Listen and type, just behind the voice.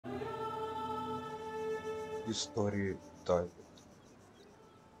Истории таны.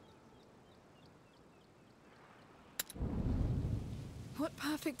 What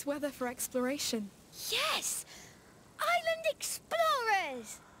perfect weather for exploration. Yes! Island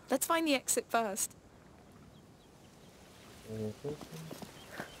explorers! Let's find the exit first. Мгм.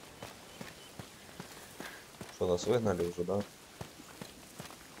 Что, нас выгнали уже, да?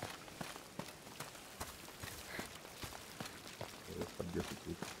 Где тут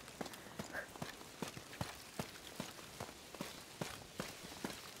выход?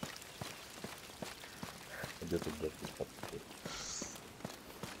 Где тут, блядь, выход?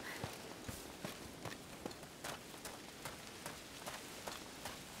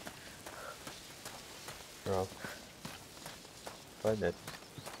 А, понятно.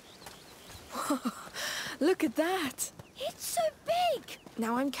 Look at that. It's so big!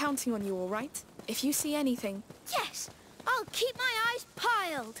 Now I'm counting on you, all right? If you see anything, Yes! I'll keep my eyes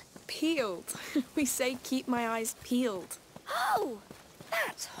piled! peeled. We say keep my eyes peeled. Oh!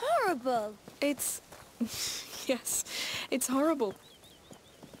 That's horrible! It's... yes, it's horrible.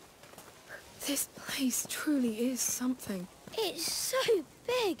 This place truly is something. It's so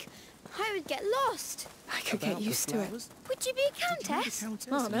big! I would get lost. I could get used to it. Would you be a countess?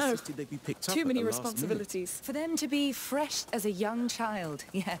 Oh, no. They'd be picked up Too at many the last responsibilities. For them to be fresh as a young child,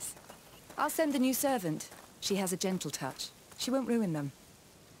 yes. I'll send the new servant. She has a gentle touch. She won't ruin them.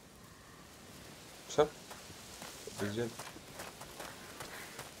 Все? Победили.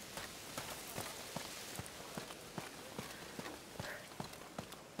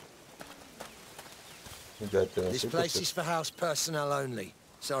 Дядь, ты This place is for house personnel only.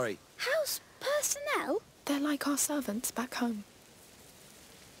 Sorry. House personnel? They're like our servants back home.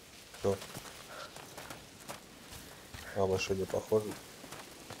 Что? А машине похоже.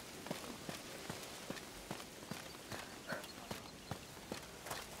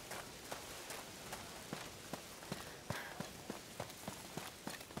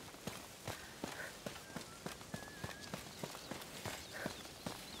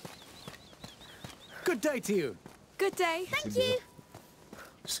 Good day to you. Good day. Thank you.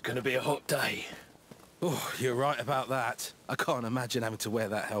 It's gonna be a hot day. Oh, you're right about that. I can't imagine having to wear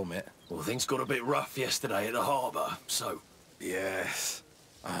that helmet. Well, things got a bit rough yesterday at the harbour, so... Yes,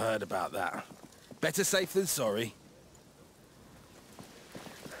 I heard about that. Better safe than sorry.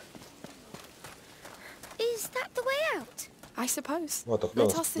 Is that the way out? I suppose. Вот, так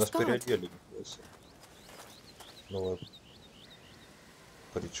Let's нас, ask this нас guard. переодели. Ну вот.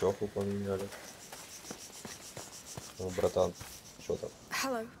 Прическу поменяли. Ну, братан, что там?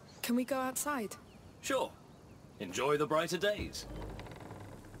 Hello. Can we go outside? Sure. Enjoy the brighter days.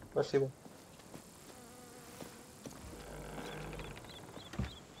 Спасибо.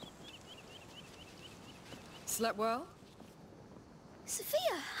 Slept well?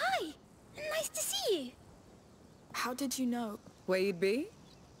 Sophia, hi! Nice to see you. How did you know? Where you'd be?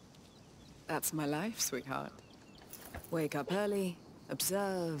 That's my life, sweetheart. Wake up early,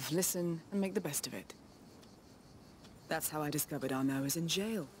 observe, listen, and make the best of it. That's how I discovered Arnaud is in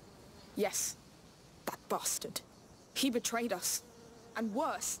jail. Yes. That bastard. He betrayed us. And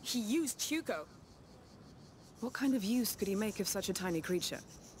worse, he used Hugo. What kind of use could he make of such a tiny creature?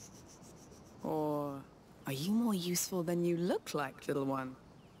 Or are you more useful than you look like, little one?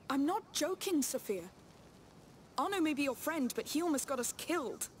 I'm not joking, Sophia. Arno may be your friend, but he almost got us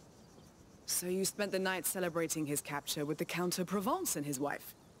killed. So you spent the night celebrating his capture with the Count of Provence and his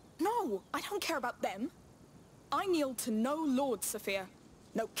wife? No, I don't care about them. I kneel to no lord, Sophia.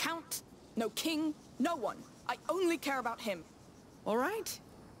 No count, no king, no one. I only care about him. All right.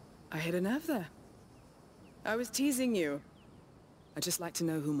 I hit a nerve there. I was teasing you. I just like to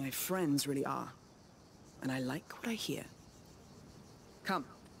know who my friends really are. And I like what I hear. Come.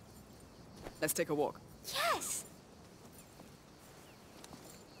 Let's take a walk. Yes!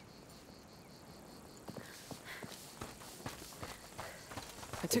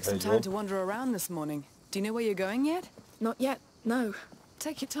 I took some time to wander around this morning. Do you know where you're going yet? Not yet, no.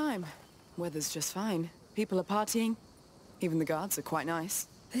 Take your time. Weather's just fine. People are partying. Even the guards are quite nice.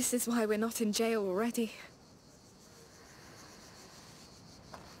 This is why we're not in jail already.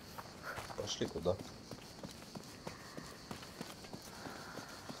 Пошли туда.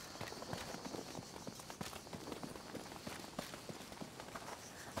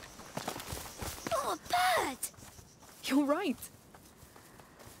 Oh, a bird! You're right.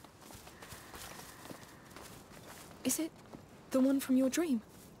 Is it the one from your dream?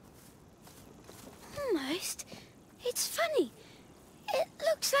 Almost. It's funny. It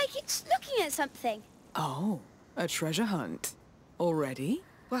looks like it's looking at something. Oh, a treasure hunt. Already?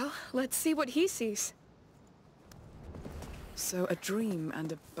 Well, let's see what he sees. So a dream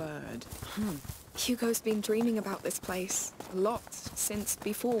and a bird. Hugo's been dreaming about this place a lot since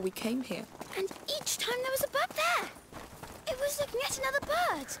before we came here. And each time there was a bird there. It was looking at another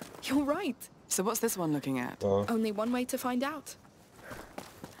bird. You're right. So what's this one looking at? Only one way to find out.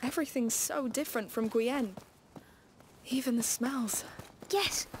 Everything's so different from Guyenne. Even the smells.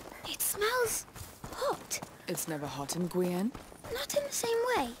 Yes, it smells hot. It's never hot in Guyenne. Not in the same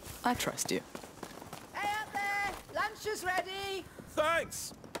way. I trust you. Hey up there! Lunch is ready!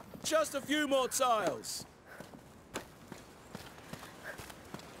 Thanks! Just a few more tiles.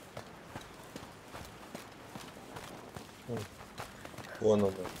 Вон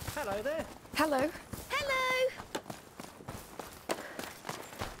она. Hello there. Hello. Hello!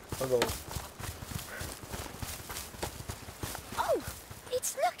 Hello. Oh,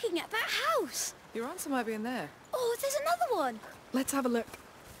 it's looking at that house. Your answer might be in there. Oh, there's another one. Let's have a look.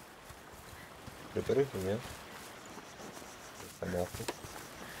 Прикрыть меня. Понятно.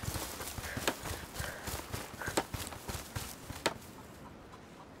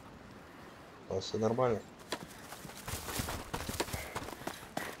 У вас все нормально?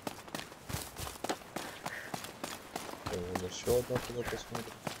 Вон еще одна туда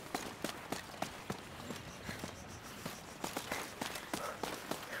посмотрим.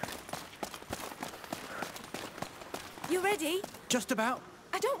 You ready? Just about.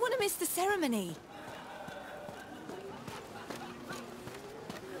 I don't want to miss the ceremony.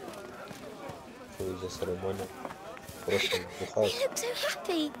 Что за церемония? Просто They отдыхают. look so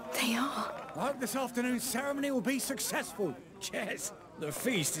happy. They are. I hope this afternoon's ceremony will be successful. Cheers. The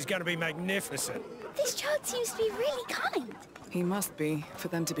feast is going to be magnificent. This child seems to be really kind. He must be, for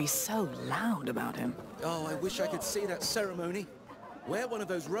them to be so loud about him. Oh, I wish I could see that ceremony. Wear one of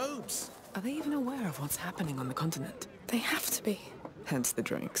those robes. Are they even aware of what's happening on the continent? They have to be. Hence the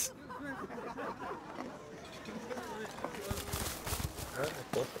drinks.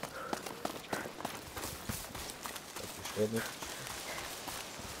 Неплохо. Так, еще одна.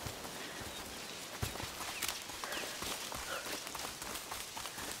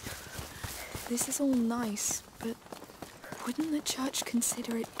 This is all nice, but wouldn't the church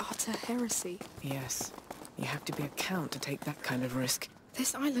consider it utter heresy? Yes. You have to be a count to take that kind of risk.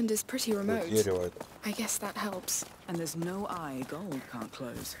 This island is pretty Тут remote. дерево это. I guess that helps. And there's no eye gold can't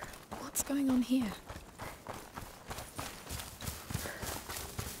close. What's going on here?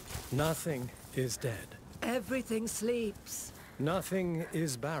 Nothing is dead. Everything sleeps. Nothing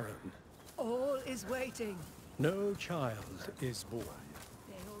is barren. All is waiting. No child is born.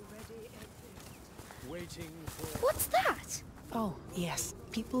 They already exist. Waiting for... What's that? Oh, yes.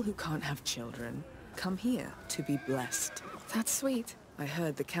 People who can't have children come here to be blessed. That's sweet. I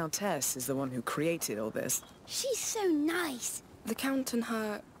heard the Countess is the one who created all this. She's so nice. The Count and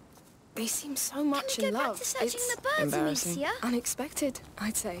her... They seem so much Can we in go back love. to searching It's the birds, embarrassing. Amicia? unexpected,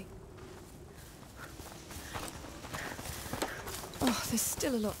 I'd say. Oh, there's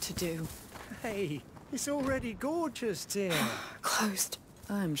still a lot to do. Hey, it's already gorgeous, dear. Closed.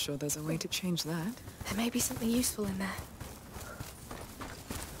 I'm sure there's a way to change that. There may be something useful in there.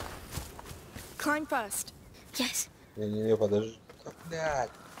 Climb first. Yes. Не-не-не, подожди. Да, блядь.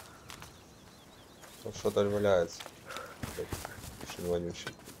 Там что-то валяется. Очень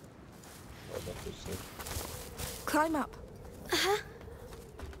вонючий. Ладно, пусть с ним. Climb up.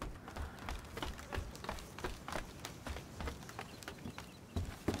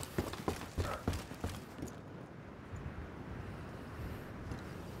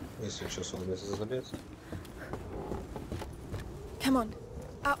 Если что, сюда вместе залез. Come on.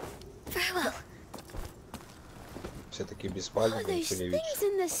 Up. Very well. Все такие What are беспальные, those ничего не видишь. things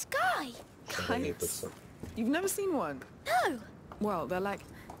in the sky? Что они лепятся. You've never seen one? No. Well, they're like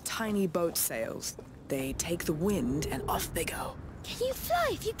tiny boat sails. They take the wind and off they go. Can you fly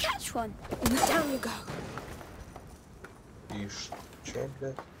if you catch one? Down you go. И чё,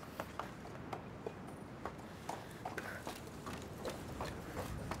 блядь?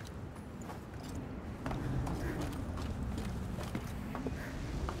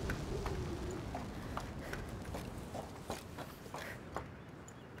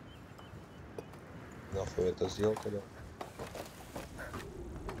 Нахуй это сделал тогда?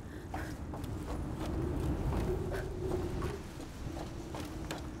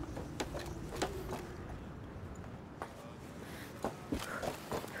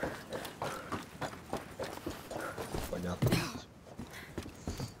 Понятно.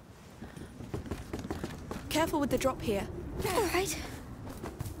 Careful with the drop here. All right.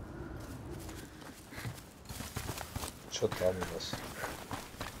 Что там у нас?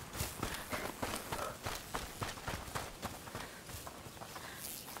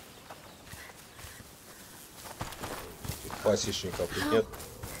 пасечников тут нет.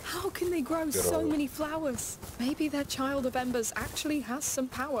 How can they grow so many flowers? Maybe their child of embers actually has some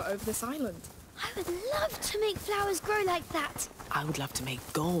power over this island. I would love to make flowers grow like that. I would love to make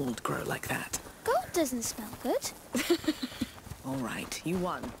gold grow like that. Gold doesn't smell good. All right, you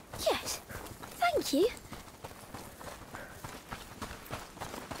won. Yes. Thank you.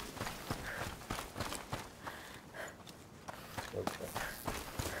 Okay.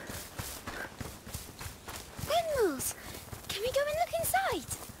 Windmills. Can we go and look inside?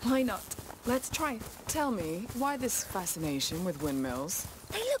 Why not? Let's try. Tell me, why this fascination with windmills?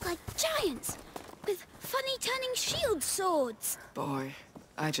 They look like giants with funny turning shield swords. Boy,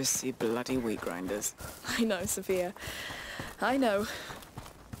 I just see bloody wheat grinders. I know, Sophia. I know.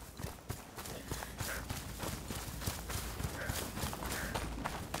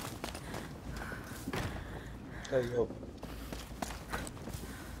 Hey, yo.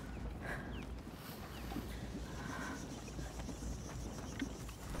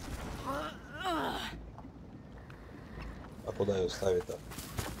 А куда ее ставить-то?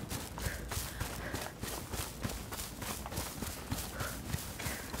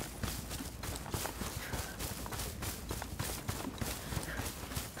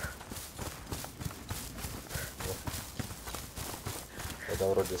 Это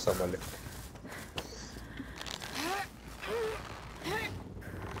вроде самое легкое.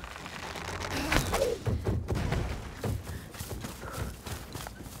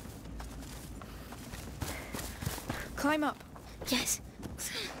 Climb up. Yes.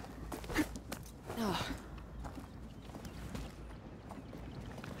 Oh.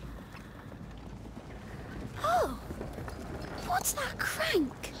 Oh! What's that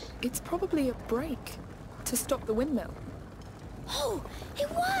crank? It's probably a brake to stop the windmill. Oh, it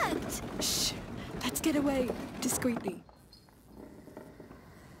worked! Shh. Let's get away discreetly.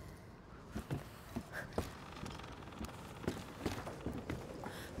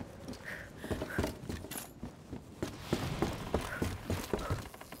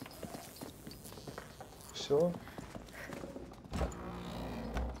 Все.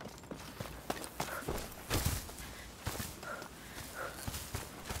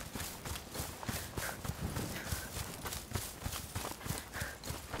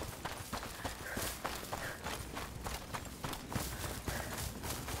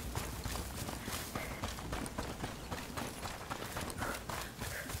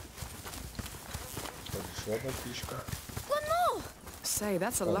 Еще одна птичка. One more! Say,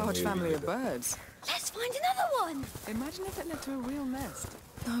 that's a Oh, large yeah, family of yeah. birds. Let's find another one! Imagine if it led to a real nest.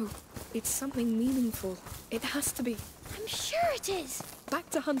 No, it's something meaningful. It has to be. I'm sure it is. Back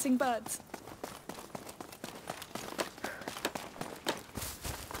to hunting birds.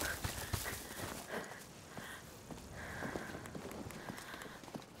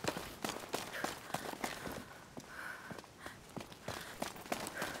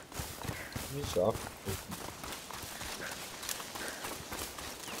 Нельзя.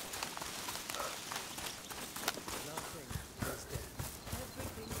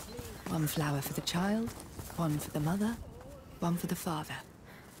 One flower for the child, one for the mother, one for the father.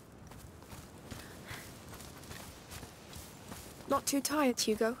 Not too tired,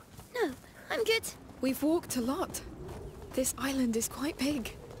 Hugo? No, I'm good. We've walked a lot. This island is quite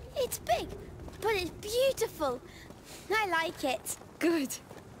big. It's big, but it's beautiful. I like it. Good.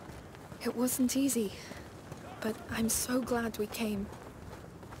 It wasn't easy, but I'm so glad we came.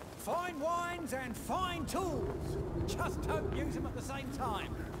 Fine wines and fine tools. Just don't use them at the same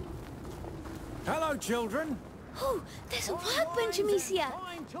time. Hello, children. Oh, there's a workbench, Amicia.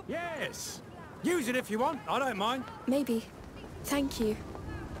 Yes. Use it if you want. I don't mind. Maybe. Thank you.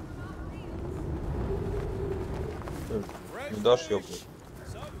 Не дашь ёбнуть?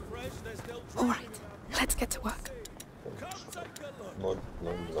 All right, let's get to work. 0,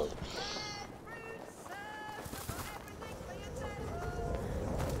 0, 0.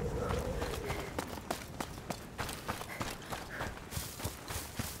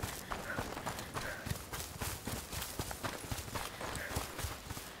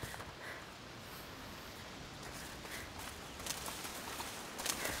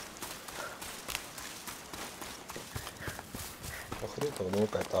 Охренеть, ну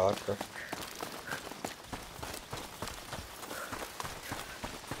какая-то арка.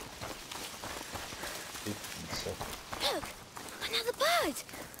 И птица. Look, another bird.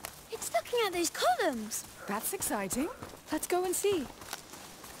 It's looking at those columns. That's exciting. Let's go and see.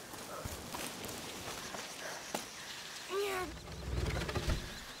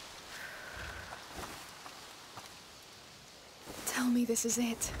 Tell me this is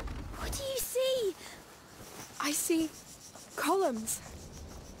it. What do you see? I see columns.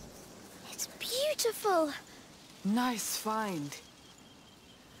 It's beautiful. Nice find.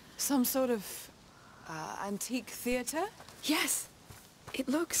 Some sort of antique theater? Yes. It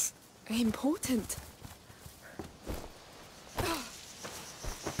looks important.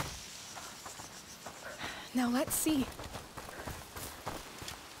 Now let's see.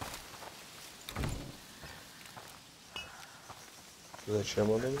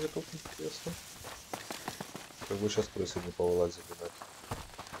 Зачем оно мне тут, интересно? Как бы сейчас крысы не повылазили, да?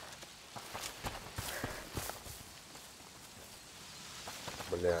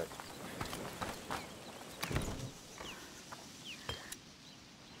 Блядь.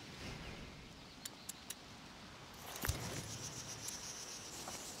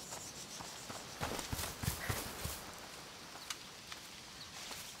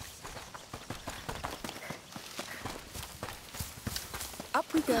 Up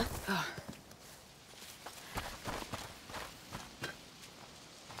we go.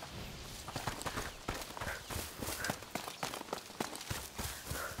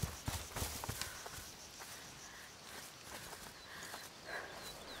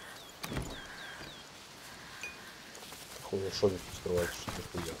 Хуя, шо тут скрывается,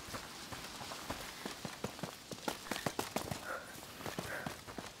 что нихуя.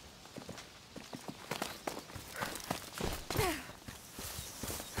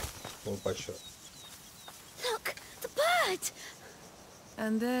 Опача. Look, the bird!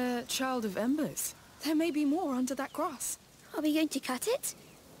 And they're child of embers. There may be more under that grass. Are we going to cut it?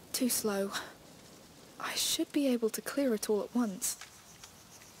 Too slow. I should be able to clear it all at once.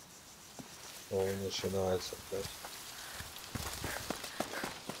 Он начинается опять.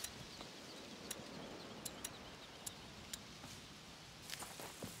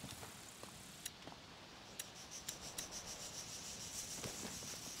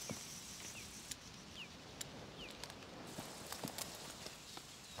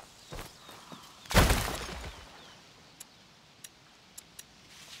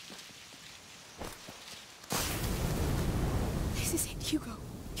 This is it, Hugo.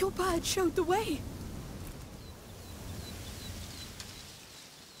 Your bird showed the way.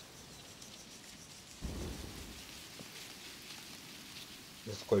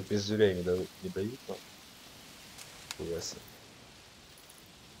 Такой пиздюлей не дают, но... Хуя себе.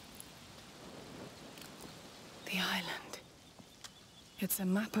 The island. It's a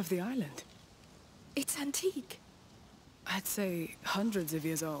map of the island. It's antique. I'd say hundreds of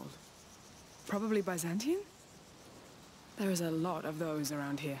years old. Probably Byzantine? There is a lot of those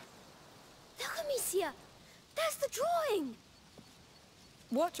around here. Look, Amicia! There's the drawing!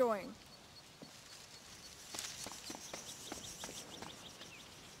 What drawing?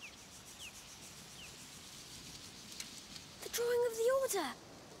 The drawing of the order!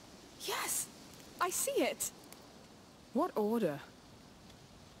 Yes, I see it. What order?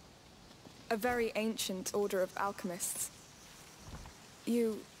 A very ancient order of alchemists.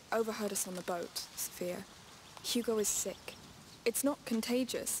 You overheard us on the boat, Sophia. Hugo is sick. It's not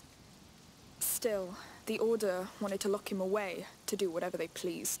contagious. Still, the Order wanted to lock him away to do whatever they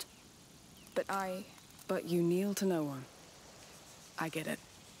pleased. But But you kneel to no one. I get it.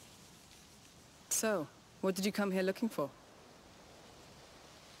 So, what did you come here looking for?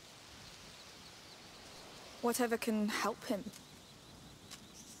 Whatever can help him.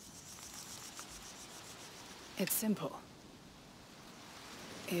 It's simple.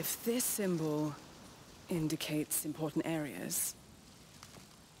 If this symbol indicates important areas,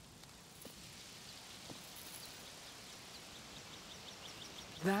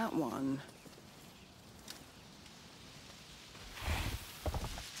 that one...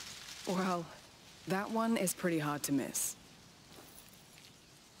 Well, that one is pretty hard to miss.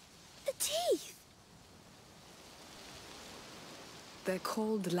 The teeth! They're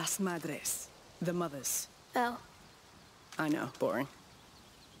called Las Madres, the mothers. Oh. I know, boring.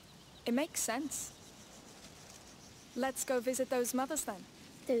 It makes sense. Let's go visit those mothers then.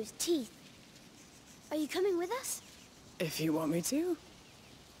 Those teeth. Are you coming with us? If you want me to.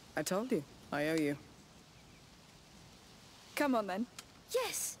 I told you, I owe you. Come on then.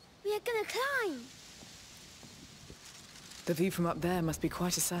 Yes, we are gonna climb. The view from up there must be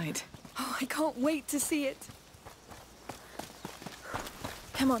quite a sight. Oh, I can't wait to see it.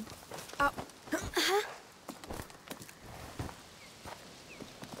 Come on, up. Look,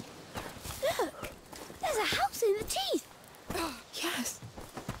 there's a house in the teeth. Yes.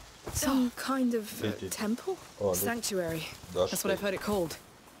 Some kind of temple? Oh, Sanctuary. That's That's what I've heard it called.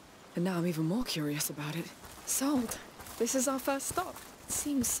 And now I'm even more curious about it. Sold. This is our first stop. It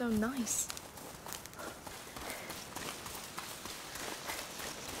seems so nice.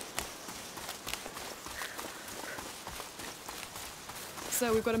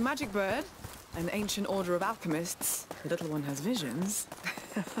 So we've got a magic bird, An ancient order of alchemists. The little one has visions.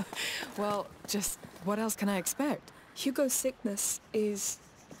 Well, just what else can I expect? Hugo's sickness is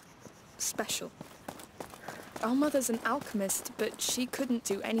special. Our mother's an alchemist, but she couldn't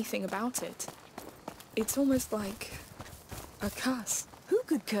do anything about it. It's almost like a curse. Who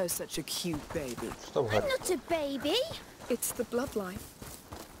could curse such a cute baby? Что I'm not a baby. It's the bloodline.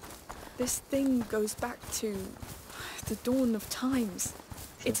 This thing goes back to the dawn of times.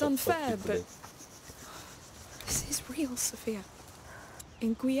 It's unfair, but this is real, Sophia.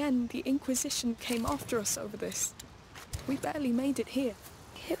 In Guyenne, the Inquisition came after us over this. We barely made it here.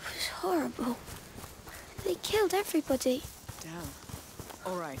 It was horrible. They killed everybody. Damn.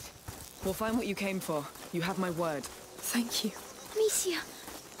 All right. We'll find what you came for. You have my word. Thank you. Amicia,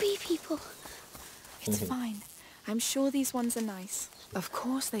 bee people. It's fine. I'm sure these ones are nice. Of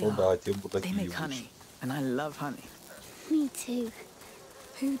course they Ну are. да, те будут They такие make лучше. honey, and I love honey. Me too.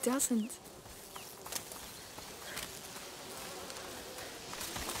 Who doesn't?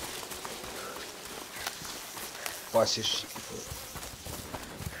 Пасечники.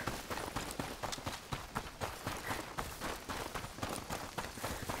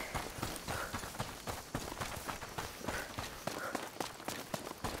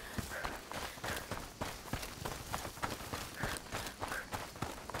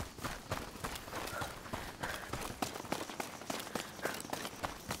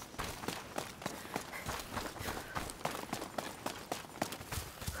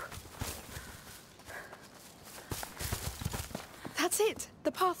 That's it.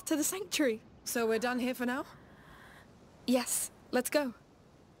 The path to the sanctuary. So we're done here for now? Yes, let's go.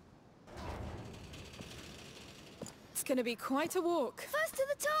 It's gonna be quite a walk. First to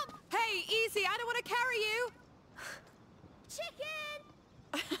the top. Hey, easy, I don't want to carry you.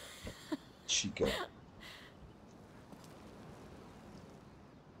 Chicken. Чика.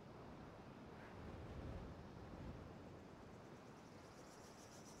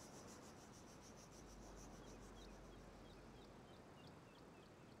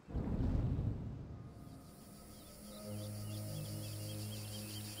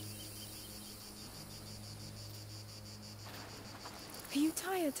 Are you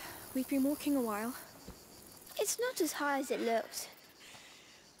tired? We've been walking a while. It's not as high as it looks.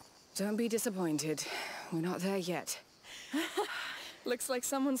 Don't be disappointed. We're not there yet. Looks like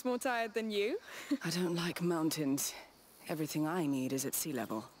someone's more tired than you. I don't like mountains. Everything I need is at sea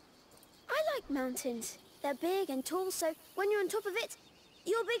level. I like mountains. They're big and tall, so when you're on top of it,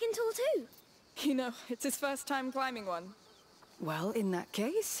 you're big and tall too. You know, it's his first time climbing one. Well, in that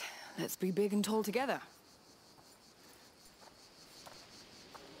case, let's be big and tall together.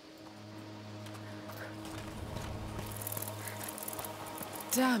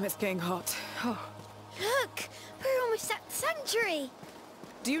 Damn, it's getting hot. Oh. Look, we're almost at the sanctuary.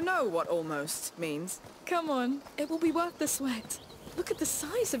 Do you know what almost means? Come on, it will be worth the sweat. Look at the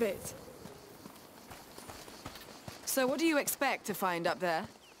size of it. So what do you expect to find up there?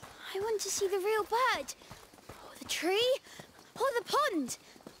 I want to see the real bird. Or the tree. Or the pond.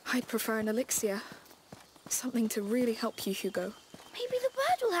 I'd prefer an elixir. Something to really help you, Hugo. Maybe the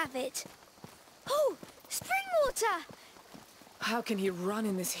bird will have it. Oh, spring water. How can he run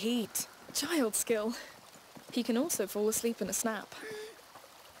in this heat? Child skill. He can also fall asleep in a snap.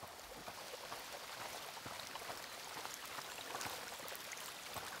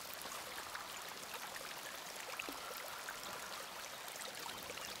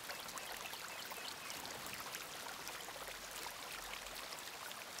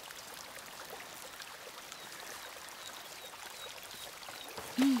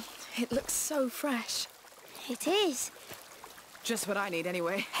 It looks so fresh. It is. Just what I need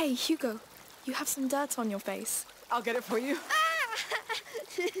anyway. Hey, Hugo, you have some dirt on your face. I'll get it for you.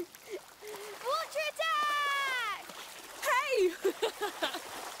 Water attack! Hey!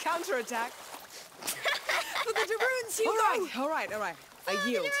 Counterattack. For the Daroons, Hugo! All right. I For the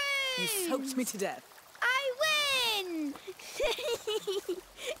yield. You Daroons! soaked me to death. I win!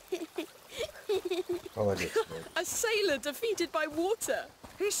 Молодец. Молодец. A sailor defeated by water.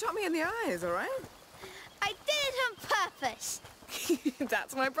 He shot me in the eyes, all right? I did it on purpose.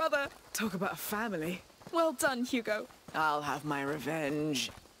 That's my brother. Talk about family. Well done, Hugo. I'll have my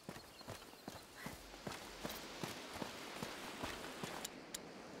revenge.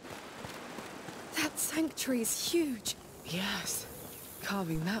 That sanctuary's huge. Yes.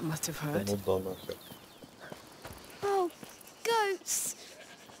 Carving that must have hurt. Ну да, нахер. Oh, goats.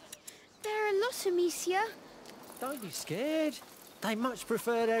 There are a lot, Amicia. Don't be scared. They much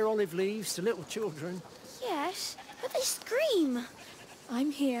prefer their olive leaves to little children. Yes, but they scream.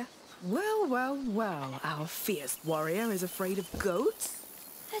 I'm here. Well. Our fierce warrior is afraid of goats?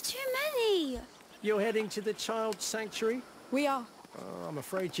 There are too many. You're heading to the child sanctuary? We are. Oh, I'm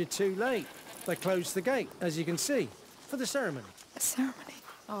afraid you're too late. They closed the gate, as you can see, for the ceremony. A ceremony?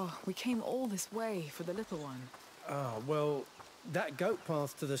 Oh, we came all this way for the little one. Oh, well, that goat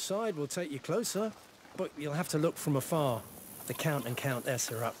path to the side will take you closer, but you'll have to look from afar. The Count and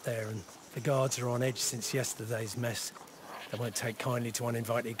Countess are up there, and the guards are on edge since yesterday's mess. They won't take kindly to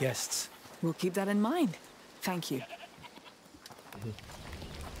uninvited guests. We'll keep that in mind. Thank you.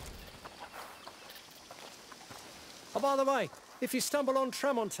 Oh, by the way, if you stumble on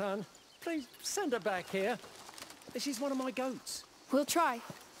Tramontane, please send her back here. She's one of my goats. We'll try.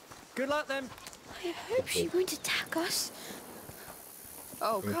 Good luck, then. I hope she won't attack us.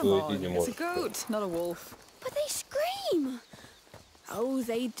 Oh, Ну, come то on. иди, не It's a можешь. goat, not a wolf. But they scream. Oh,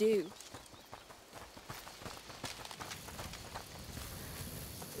 they do.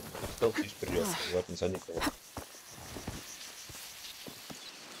 Столкнись придется, ладно, за никого.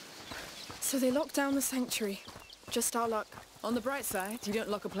 So they locked down the sanctuary. Just our luck. On the bright side, you don't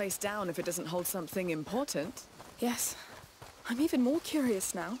lock a place down if it doesn't hold something important. Yes. I'm even more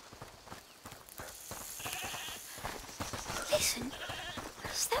curious now. Listen.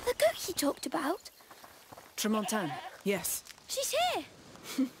 Is that the goat he talked about? Tramontane, yes. She's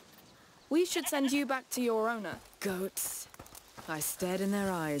here. We should send you back to your owner. Goats. I stared in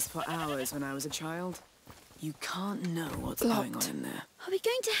their eyes for hours when I was a child. You can't know what's going on in there. Are we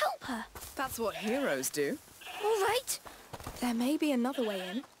going to help her? That's what heroes do. All right. There may be another way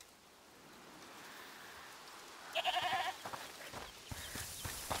in.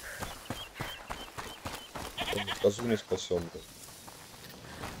 Козу не спасем.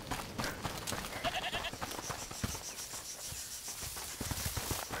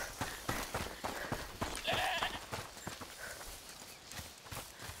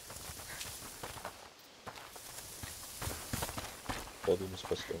 Походу не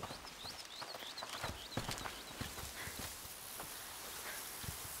спасем.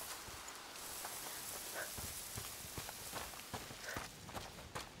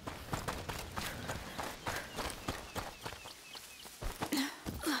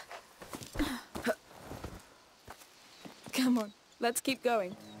 Come on, let's keep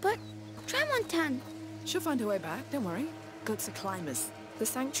going. But Tramontane. She'll find her way back, don't worry. Goats are climbers. The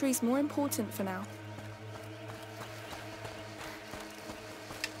sanctuary's more important for now.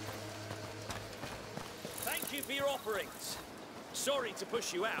 Thank you for your offerings. Sorry to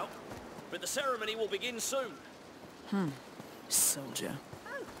push you out, but the ceremony will begin soon. Soldier.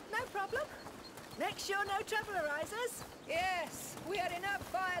 Oh, no problem. Next sure no trouble arises. Yes, we had enough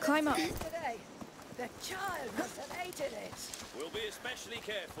fire Climb up. today. The child must have hated it. We'll be especially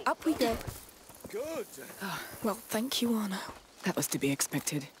careful. Up we go. Good. Well, thank you, Arno. That was to be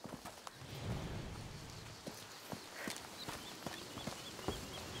expected.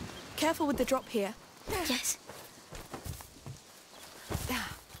 Careful with the drop here. Yes.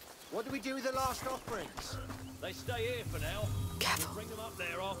 What do we do with the last offerings? They stay here for now. Careful. Bring them up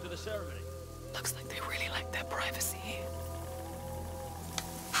there after the ceremony. Looks like they really like their privacy here.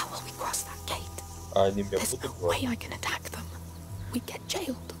 How will we cross that gate? А они меня There's будут no way брать? I can attack them. We get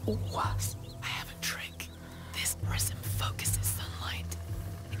jailed, or worse. I have a trick. This prism focuses sunlight.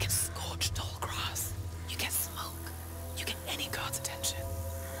 It can scorch tall grass. You get smoke. You get any guard's attention.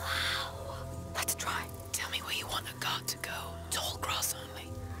 Wow. Let's try. Tell me where you want a guard to go. Tall grass only.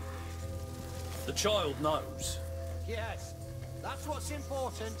 The child knows. Yes, that's what's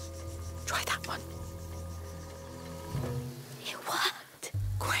important. Try that one. It worked.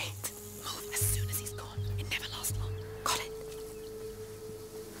 Great. Move as soon as he's gone. It never lasts long. Got it.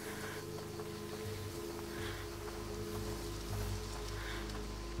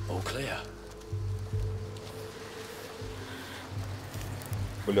 All clear.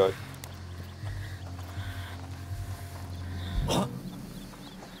 Блядь.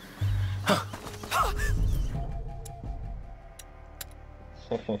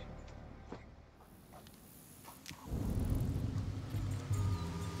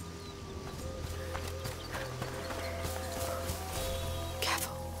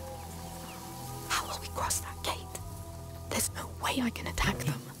 Careful. How will we cross that gate? There's no way I can attack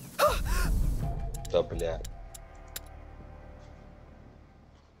them. Да, бля.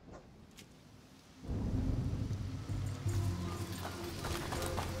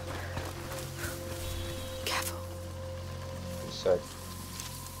 Careful. Писать.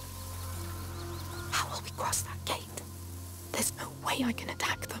 How will we cross that gate? There's no way I can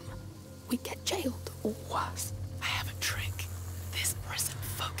attack them. We get jailed, or worse. I have a trick. This prism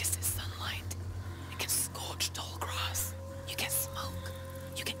focuses sunlight. It can scorch tall grass. You get smoke.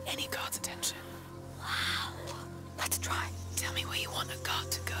 You get any guard's attention. Let's try. Tell me where you want a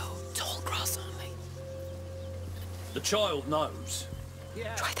guard to go. The child knows.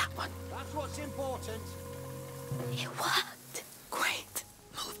 Yeah, Try that one. that's what's important. It worked. Great.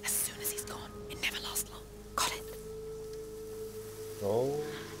 Move as soon as he's gone. It never lasts long. Got it? Ну,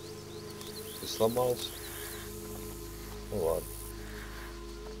 ты сломался. Ну ладно.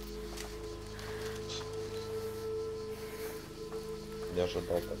 Не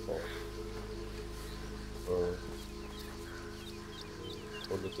ожидал такого.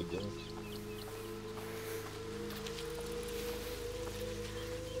 Что ли ты делаешь?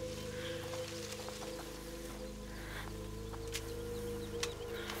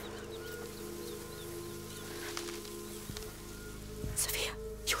 Sophia,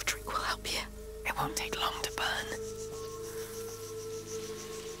 your drink will help you. It won't take long to burn.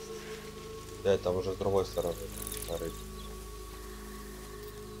 Да, там уже с другой стороны. Смотри.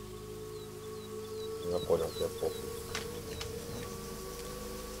 Я понял, я помню.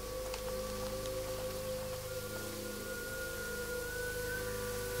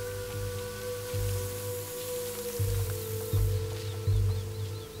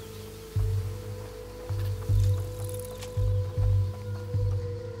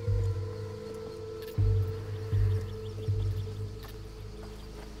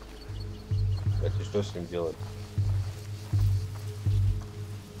 Кстати, что с ним делать?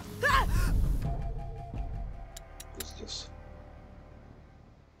 Пиздец.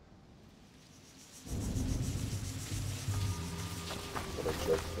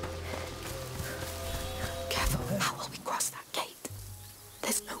 Careful, how will we cross that gate?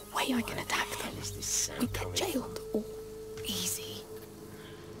 There's no way I can attack them. We get jailed or easy.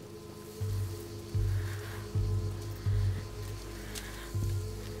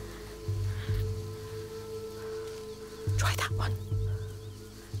 Try that one.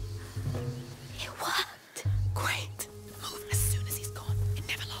 It worked. Great. Move as soon as he's gone. It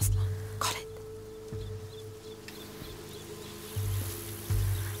never lasts long. Got it?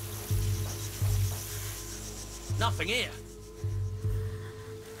 Nothing here.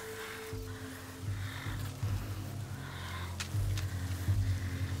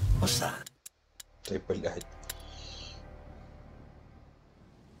 What's that? Ты, блядь.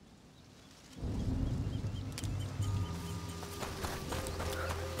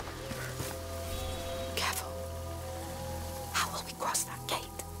 Careful. How will we cross that gate?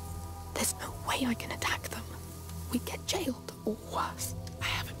 There's no way I can attack them. We get jailed or worse. I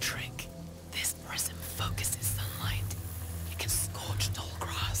have a trick. This prism focuses sunlight. It can scorch tall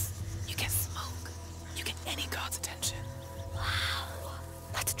grass. You get smoke. You get any guard's attention. Wow.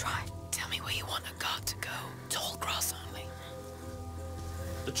 Let's try. Tell me where you want a guard to go. Tall grass only.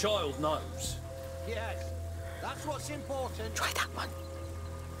 The child knows. Yes, that's what's important. Try that one.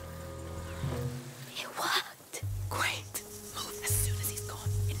 It worked. Great. Move as soon as he's gone.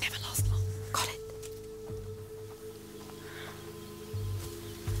 It never lasts long. Got it?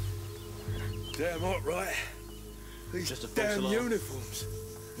 Damn hot, right? These Just a false damn alarm. uniforms.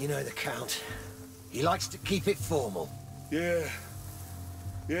 You know the Count. He likes to keep it formal. Yeah.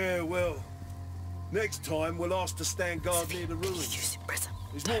 Yeah, well, next time we'll ask to stand guard near the Can you ruins. use your prism?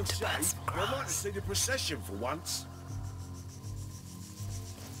 It's Time more to burn safe. some I'd like to grass. see the procession for once.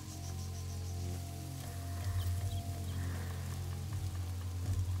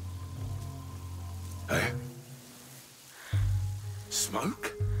 Hey?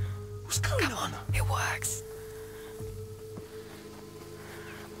 Smoke? What's going Come on, it works.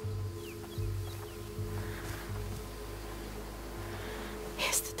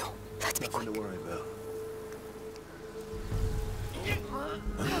 Here's the door. Let's be quick. Nothing to worry about.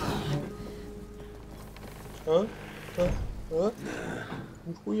 А? А? А?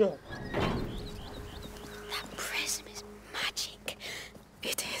 Нихуя. That prism is magic.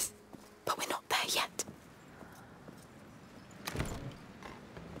 It is, but we're not there yet.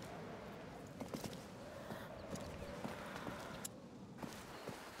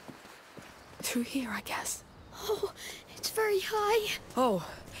 Through here, I guess. Oh, it's very high. Oh,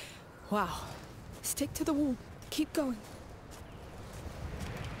 wow. Stick to the wall. Keep going.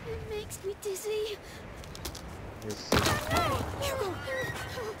 It makes me dizzy. Hugo!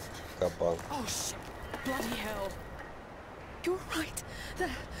 Кабан. Oh, shit. Bloody hell. You're right. There.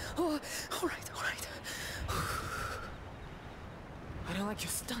 Oh, all right, all right. I don't like your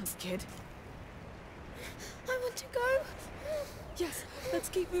stunts, kid. I want to go. Yes, let's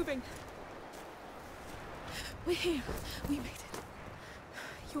keep moving. We're here. We made it.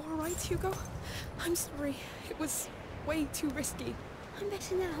 You all right, Hugo? I'm sorry. It was way too risky. I'm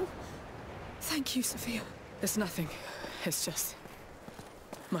better now. Thank you, Sophia. It's nothing. It's just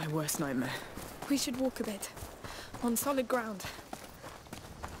my worst nightmare. We should walk a bit. On solid ground.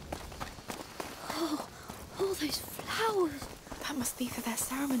 Oh, all those flowers. Howard! That must be for their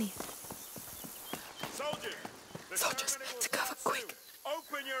ceremony. Soldiers! The Soldiers, ceremony will to cover, start quick. soon.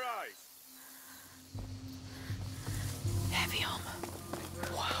 Open your eyes! Heavy armor.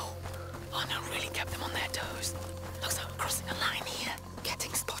 Wow. Arno really kept them on their toes. Looks like we're crossing a line here.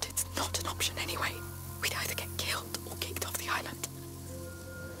 Getting spotted's not an option anyway. We'd either get killed or kicked off the island.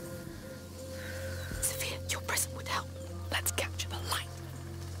 Sophia, your prism would help. Let's capture the light.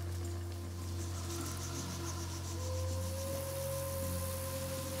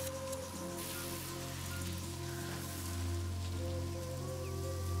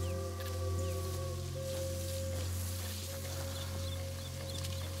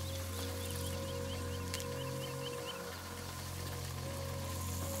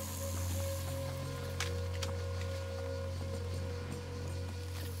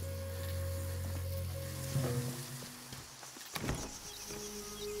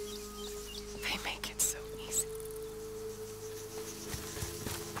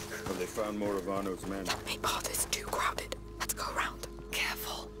 Have they found more of Arno's men? That main path is too crowded. Let's go around.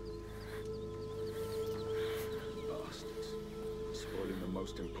 Careful. Bastards. Spoiling the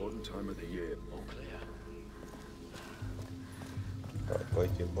most important time of the year. All clear.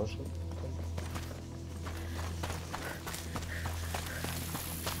 Пойти в машину.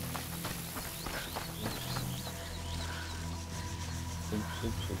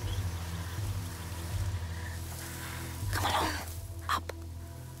 Come along. Up.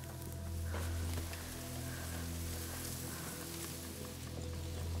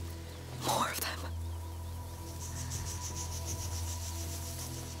 More of them.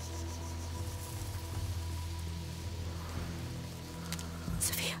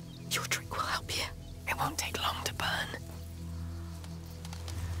 Sophia, your trick will help here. It won't take long to burn.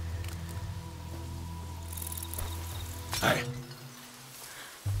 Hey.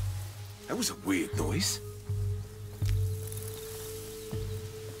 That was a weird noise.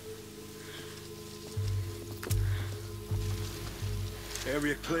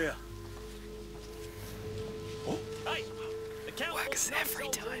 Area clear. Oh. Hey, the count Works wants every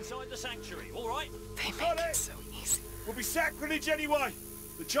no soldier time. inside the sanctuary. All right. They make Got it it. so easy. Will be sacrilege anyway.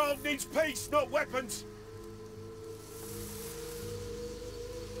 The child needs peace, not weapons.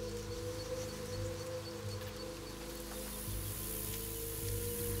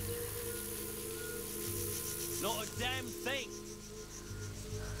 Not a damn thing.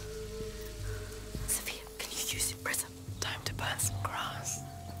 Sophia, can you use your prism? Time to burn some grass.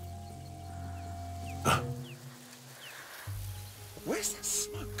 Where's that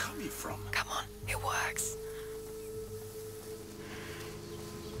smoke coming from? Come on, it works.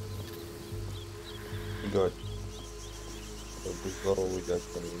 Гад. Будь здоровый,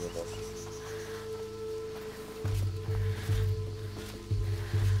 дядька, не виноват.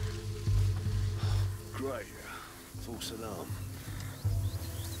 Great. False alarm.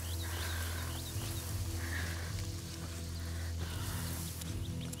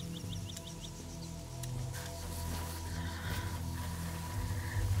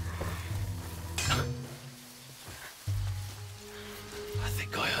 I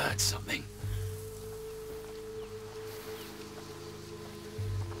think I heard something.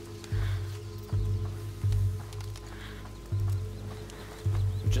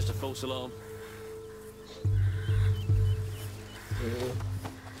 Just a false alarm.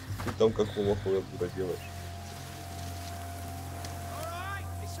 Ты там какого хуя дура делаешь? All right,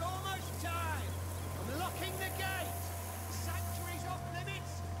 it's almost time. I'm locking the gate. The sanctuary's off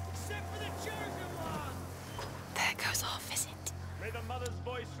limits, except for the chosen one. There goes our visit. May the mother's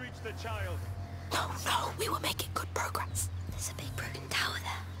voice reach the child. No, we were making good progress. There's a big broken tower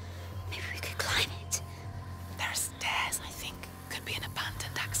there. Maybe we could climb it. There are stairs, I think. Could be an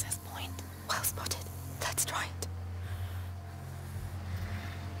abandoned access point. Well spotted. Let's try it.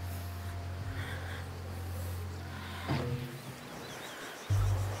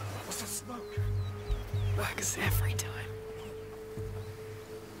 What's that smoke? Works every time.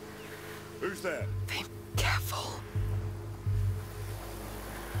 Who's there? Be careful.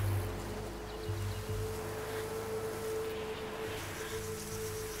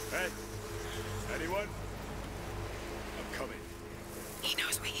 Hey, anyone? I'm coming. He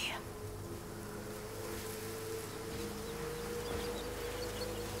knows we're here.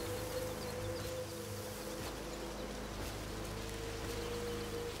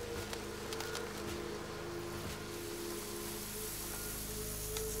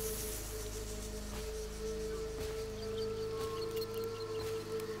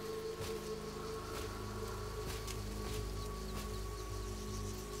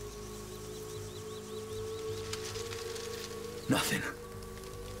 Nothing.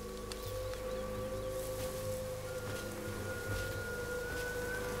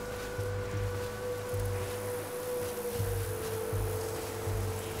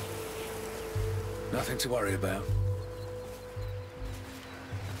 Nothing to worry about.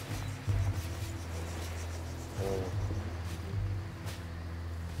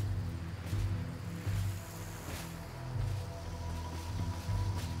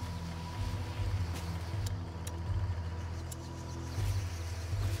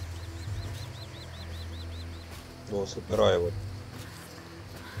 Ну, собираю.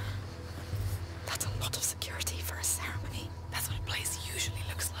 That's a lot of security for a ceremony. That's what a place usually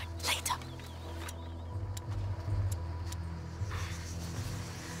looks like. Later.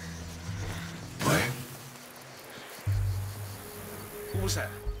 Wait. What was that?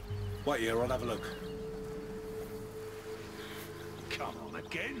 Wait here, I'll have a look. Come on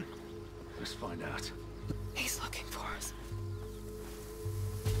again? Let's find out. He's looking for us.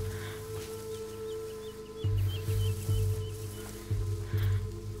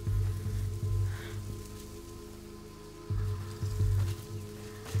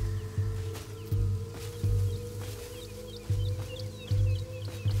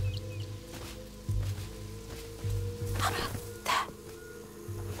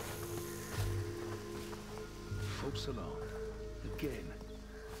 False alarm. Again.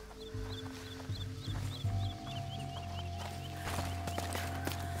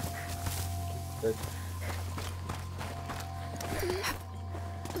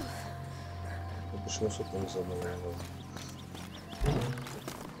 Почему сука не забыл?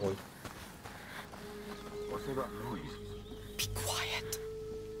 Ой. What's all that noise? Be quiet.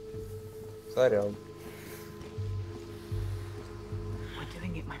 Сорян. We're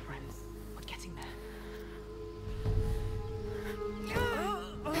doing it, my friends. We're getting there.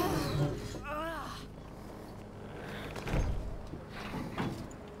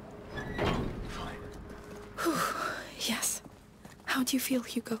 Yes. How do you feel,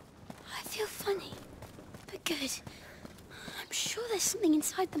 Hugo? I feel funny, but good. I'm sure there's something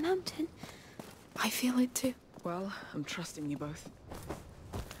inside the mountain. I feel it too. Well, I'm trusting you both.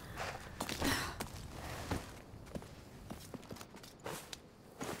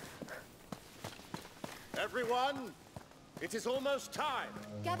 Everyone, it is almost time.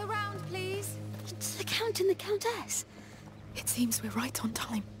 Gather round, please. It's the Count and the Countess. It seems we're right on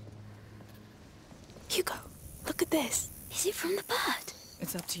time. Hugo, look at this. Is it from the bird?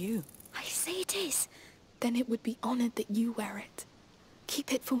 It's up to you. I say it is. Then it would be honored that you wear it.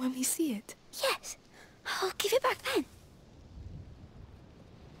 Keep it for when we see it. Yes. I'll give it back then.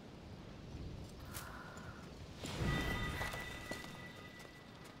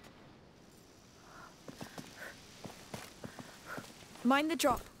 Mind the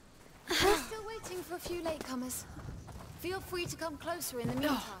drop. We're still waiting for a few latecomers. Feel free to come closer in the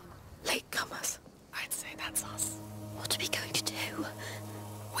meantime. Latecomers. I'd say that's us. What are we going to do?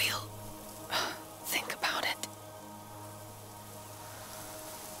 We'll think about it.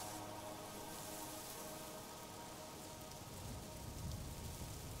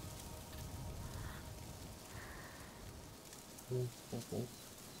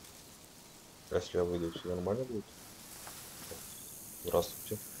 Если я выйду, все нормально будет?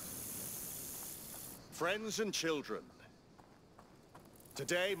 Здравствуйте. Friends and children,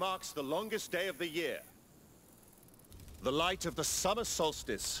 today marks the longest day of the year. The light of the summer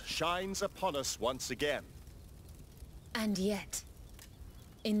solstice shines upon us once again. And yet,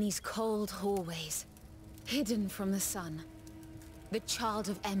 in these cold hallways, hidden from the sun, the child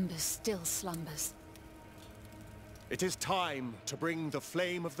of embers still slumbers. It is time to bring the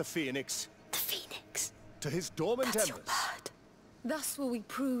flame of the Phoenix to his dormant That's embers. your bird. Thus will we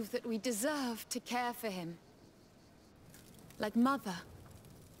prove that we deserve to care for him. Like mother.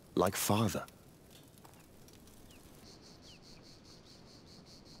 Like father.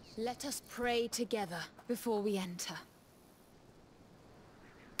 Let us pray together before we enter.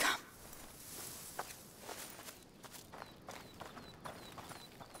 Come.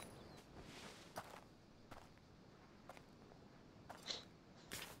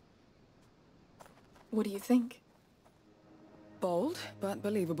 What do you think? Bold, but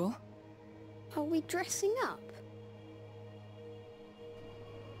believable. Are we dressing up?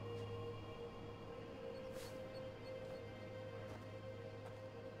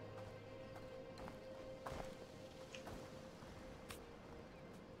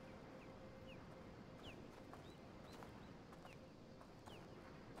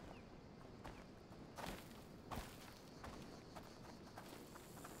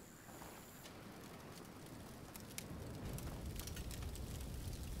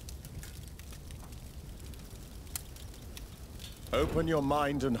 Open your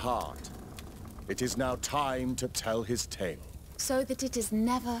mind and heart. It is now time to tell his tale. So that it is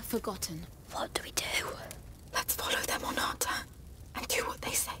never forgotten. What do we do? Let's follow them on our turn and do what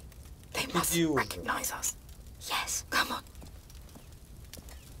they say. They It must recognize us. Yes. Come on.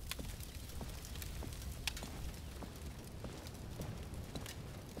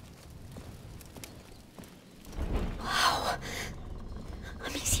 Wow.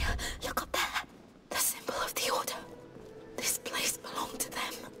 Amicia, look up there. The symbol of the Order. This place belonged to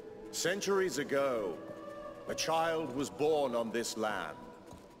them. Centuries ago, a child was born on this land.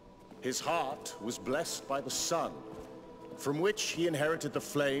 His heart was blessed by the sun, from which he inherited the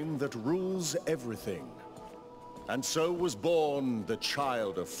flame that rules everything. And so was born the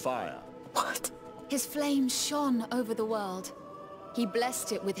Child of Fire. What? His flame shone over the world. He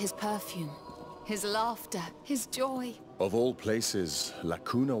blessed it with his perfume, his laughter, his joy. Of all places, La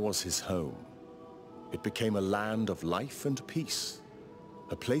Cuna was his home. It became a land of life and peace,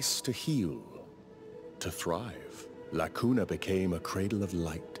 a place to heal, to thrive. La Cuna became a cradle of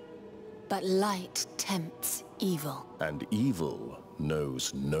light. But light tempts evil. And evil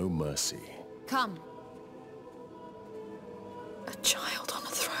knows no mercy. Come. A child on a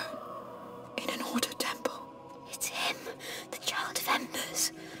throne. In an Order temple. It's him, the Child of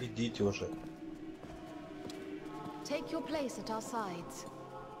Embers. Идите уже. Take your place at our sides.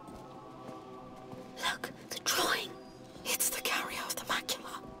 Look, the drawing. It's the carrier of the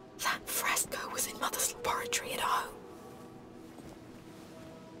macula. That fresco was in Mother's laboratory at home.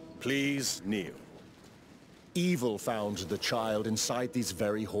 Please kneel. Evil found the child inside these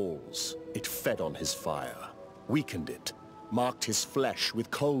very halls. It fed on his fire, weakened it, marked his flesh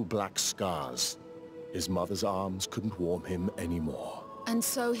with coal-black scars. His mother's arms couldn't warm him anymore. And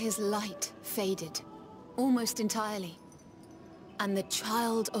so his light faded, almost entirely. And the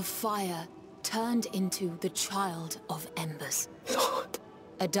Child of Fire turned into the Child of Embers. Lord!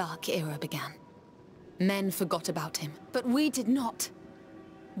 A dark era began. Men forgot about him, but we did not.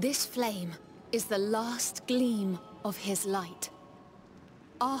 This flame is the last gleam of his light.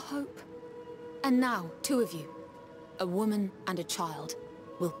 Our hope. And now, two of you, a woman and a child,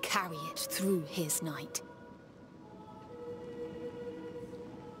 will carry it through his night.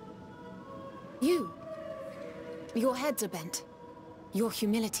 You. Your heads are bent. Your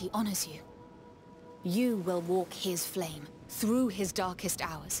humility honors you. You will walk his flame through his darkest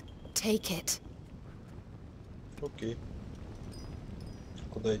hours. Take it. Окей.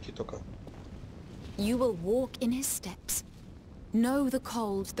 Куда идти только? You will walk in his steps. Know the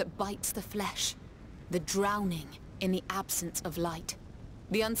cold that bites the flesh. The drowning in the absence of light.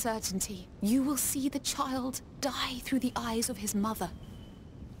 The uncertainty. You will see the child die through the eyes of his mother.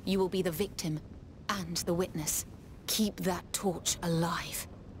 You will be the victim and the witness. Keep that torch alive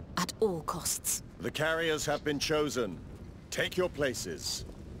at all costs. The carriers have been chosen. Take your places.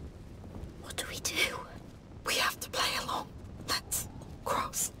 What do we do? We have to play along. Let's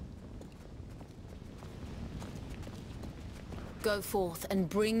cross. Go forth and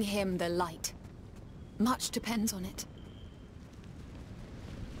bring him the light. Much depends on it.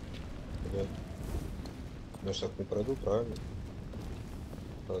 Нет. Я ж так не пройду, правильно?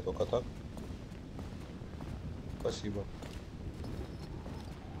 Надо только так. Спасибо.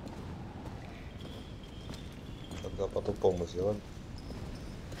 Тогда по-тупому сделаем.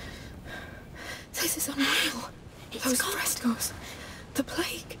 This is unreal. Those frescoes. The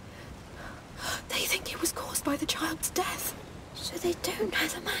plague. They think it was caused by the child's death. So they don't know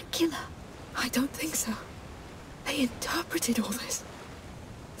the macula? I don't think so. They interpreted all this.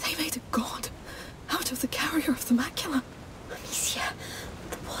 They made a god out of the carrier of the macula. Amicia,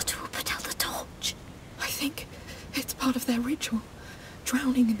 the water will put out the torch. I think it's part of their ritual,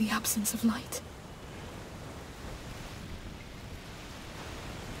 drowning in the absence of light.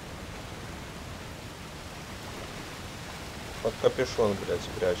 Под капюшон, блядь,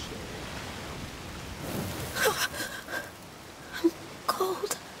 спрячь. I'm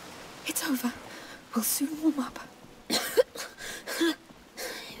cold. It's over. We'll soon warm up. It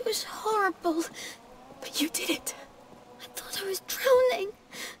was horrible. But you did it. I thought I was drowning.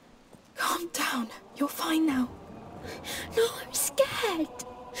 Calm down. You're fine now. No, I'm scared.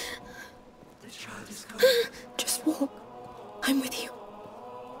 The child is coming. Just walk. I'm with you.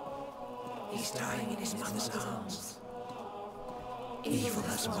 He's dying in his mother's arms. Evil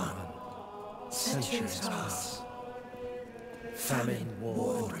has won. Centuries pass. Famine,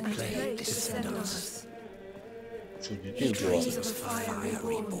 war, and plague descend on us. Decrees of fire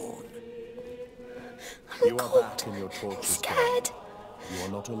reborn. You are back in your tortured state. You are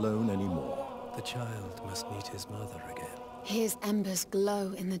not alone anymore. The child must meet his mother again. His embers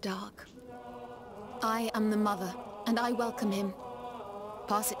glow in the dark. I am the mother, and I welcome him.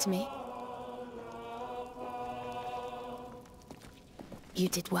 Pass it to me. You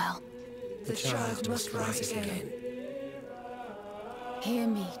did well. The child must rise again. Hear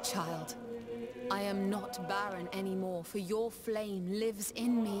me, child. I am not barren anymore, for your flame lives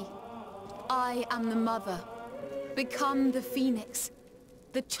in me. I am the mother. Become the phoenix,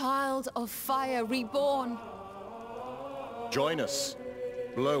 the child of fire reborn. Join us.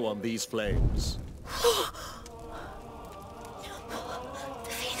 Blow on these flames.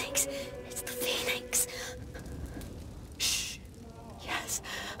 The phoenix. It's the phoenix. Shh. Yes,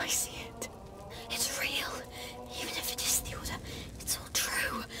 I see it. It's real. Even if it is the order, it's all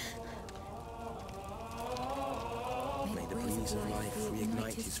true. May the breeze of life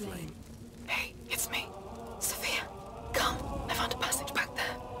reignite his flame. Hey, it's me. Sophia, come. I found a passage back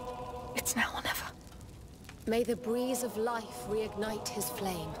there. It's now or never. May the breeze of life reignite his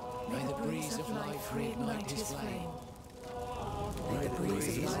flame. May the breeze of life reignite his flame. May the breeze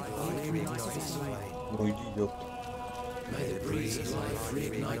of life reignite his flame. Ну иди, ёпта. May the breeze of life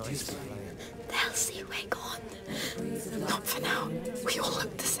reignite his flame. They'll see we're gone. Not for now. We all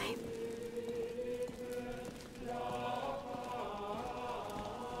look the same.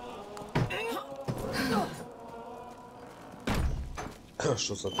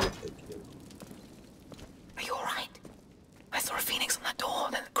 Что за бред такие? Are you alright? I saw a phoenix on that door,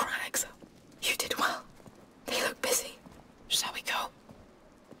 then the crags. You did well. They look busy. Shall we go?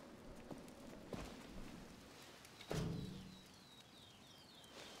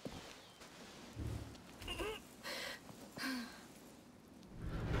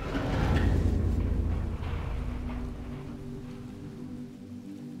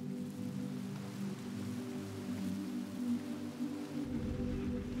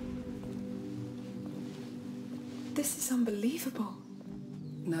 This is unbelievable.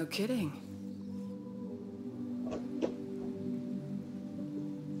 No kidding.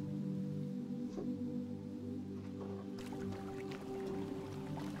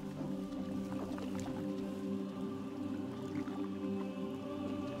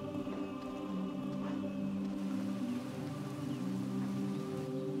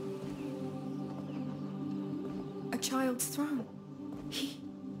 A child's throne.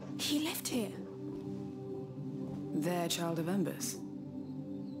 He lived here. Their child of embers.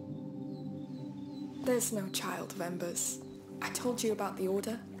 There's no child of embers. I told you about the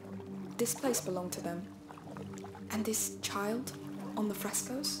Order. This place belonged to them. And this child on the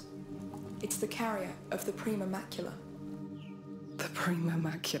frescoes? It's the carrier of the Prima Macula. The Prima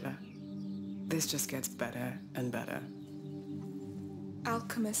Macula. This just gets better and better.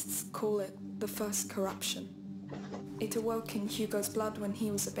 Alchemists call it the first corruption. It awoke in Hugo's blood when he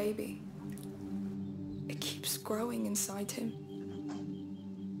was a baby. It keeps growing inside him.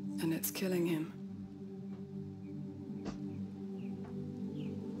 And it's killing him.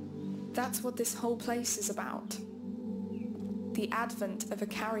 That's what this whole place is about. The advent of a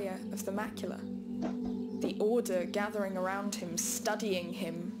carrier of the macula. The Order gathering around him, studying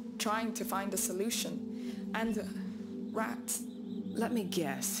him, trying to find a solution. And rats. Let me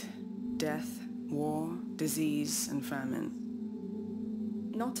guess. Death, war, disease, and famine.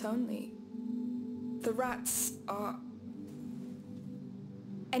 Not only. The rats are...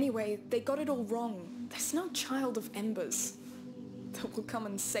 Anyway, they got it all wrong. There's no child of embers that will come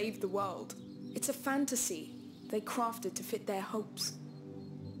and save the world. It's a fantasy they crafted to fit their hopes.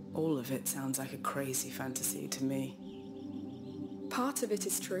 All of it sounds like a crazy fantasy to me. Part of it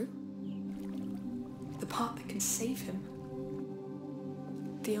is true. The part that can save him.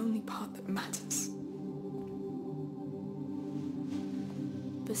 The only part that matters.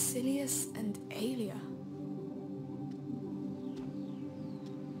 Basilius and Aelia.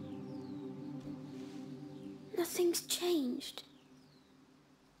 Nothing's changed.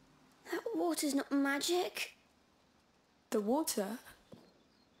 That water's not magic. The water?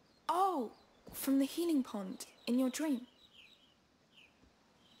 Oh, from the healing pond in your dream.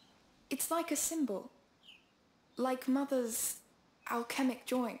 It's like a symbol. Like Mother's alchemic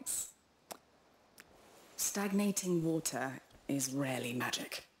drawings. Stagnating water is rarely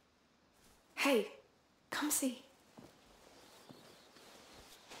magic. Hey, come see.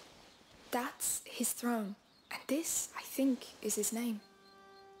 That's his throne. And this, I think, is his name.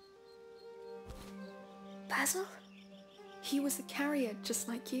 Basil? He was a carrier just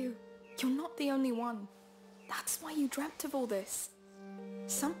like you. You're not the only one. That's why you dreamt of all this.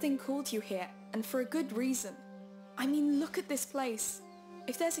 Something called you here, and for a good reason. I mean, look at this place.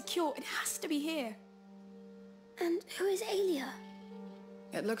 If there's a cure, it has to be here. And who is Aelia?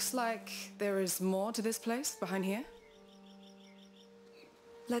 It looks like there is more to this place behind here.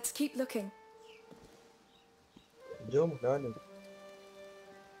 Let's keep looking. Идем, глянем.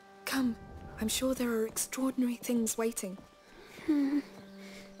 Come. I'm sure there are extraordinary things waiting.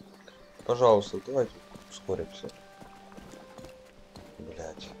 Пожалуйста, давайте ускоримся.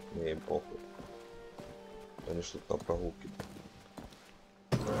 Блять, мне и похуй. Они что-то на прогулке.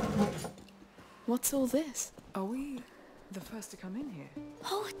 What's all this? Are we the first to come in here?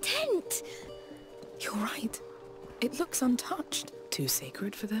 Oh, a tent! You're right. It looks untouched. Too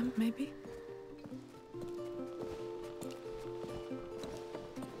sacred for them, maybe?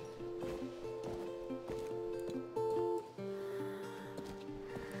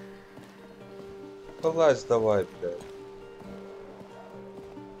 Вылазь давай, блядь.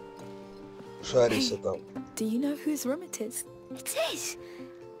 Шарися там. Do you know whose room it is? It is.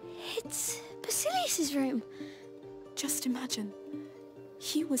 It's Basilius's room. Just imagine.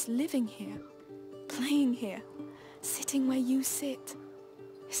 He was living here, playing here, sitting where you sit.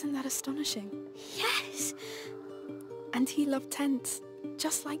 Isn't that astonishing? Yes. And he loved tents,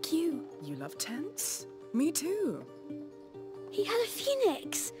 just like you. You love tents? Me too. He had a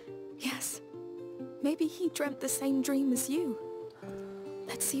phoenix. Yes. Maybe he dreamt the same dream as you.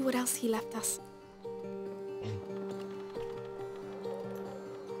 Let's see what else he left us.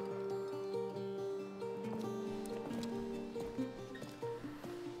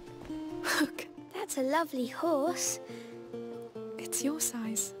 Look. That's a lovely horse. It's your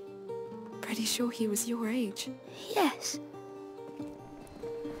size. Pretty sure he was your age. Yes.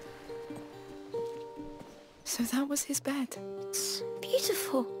 So that was his bed. It's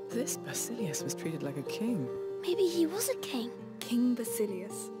beautiful. This Basilius was treated like a king. Maybe he was a king. King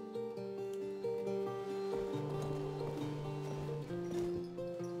Basilius.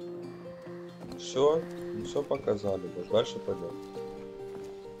 Все, все показали. Может, дальше пойдем?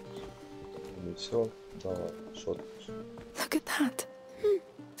 Не все. Давай, что тут? Look at that.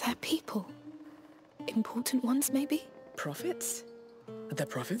 They're people. Important ones, maybe? Prophets? Are there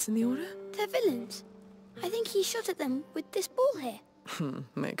prophets in the order? They're villains. I think he shot at them with this ball here.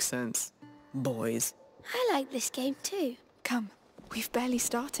 Makes sense. Boys. I like this game too. Come, we've barely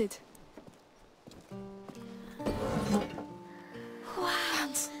started. Wow.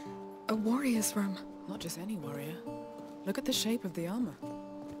 That's a warrior's room. Not just any warrior. Look at the shape of the armor.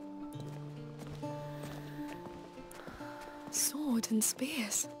 Sword and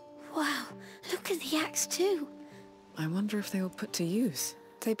spears. Wow, look at the axe too. I wonder if they were put to use.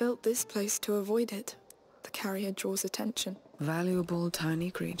 They built this place to avoid it. The carrier draws attention. Valuable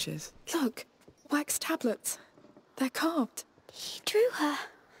tiny creatures. Look, wax tablets. They're carved. He drew her.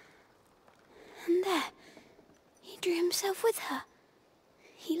 And there, he drew himself with her.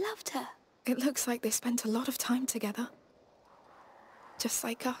 He loved her. It looks like they spent a lot of time together. Just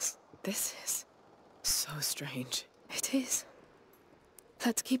like us. This is so strange. It is.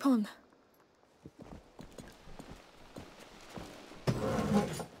 Let's keep on.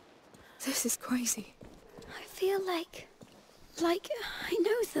 This is crazy. I feel like I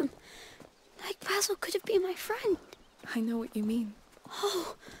know them. Like Basil could have been my friend. I know what you mean.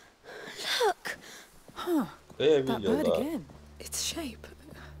 Oh, look. Huh. That bird again. Its shape.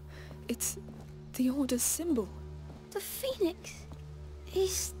 It's the Order's symbol. The phoenix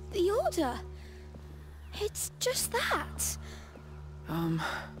is the Order. It's just that.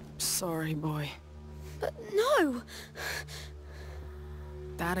 Sorry, boy. But no.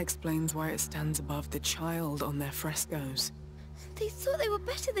 That explains why it stands above the child on their frescoes. They thought they were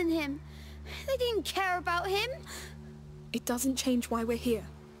better than him. They didn't care about him. It doesn't change why we're here.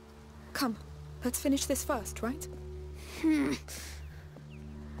 Come, let's finish this first, right?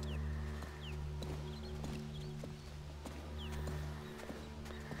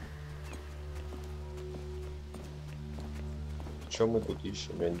 Что мы тут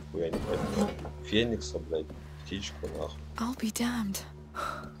ищем? Я нихуя не понимаю. Феникса, блядь, птичку, нахуй. I'll be damned.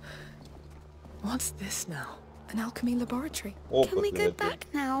 What's this now? An alchemy laboratory. Can we go back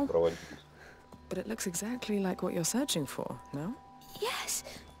now? But it looks exactly like what you're searching for, no? Yes,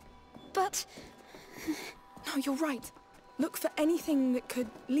 but... No, you're right. Look for anything that could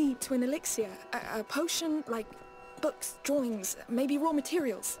lead to an elixir. A potion, like books, drawings, maybe raw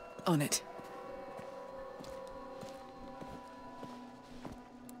materials. On it.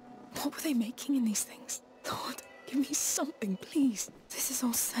 What were they making in these things? Lord, give me something, please. This is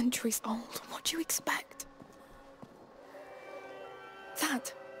all centuries old. What do you expect?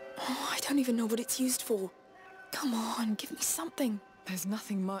 That. Oh, I don't even know what it's used for. Come on, give me something. There's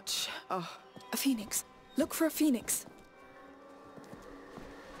nothing much. Oh. A phoenix. Look for a phoenix.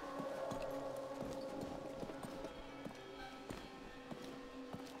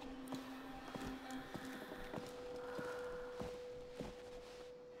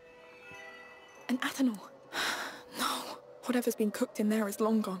 An athanor. No. Whatever's been cooked in there is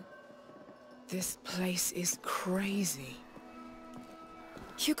long gone. This place is crazy.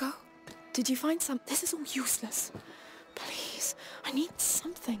 Hugo, did you find some? This is all useless. Please, I need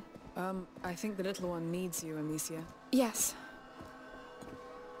something. I think the little one needs you, Amicia. Yes.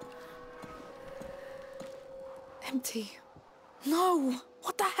 Empty. No!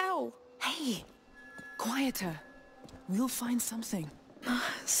 What the hell? Hey! Quieter. We'll find something.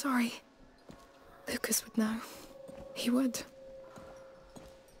 Sorry. Lucas would know. He would.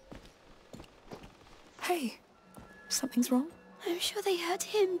 Hey, something's wrong? I'm sure they hurt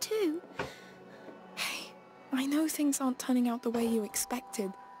him too. Hey, I know things aren't turning out the way you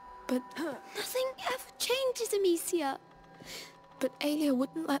expected, but... Nothing ever changes, Amicia. But Aelia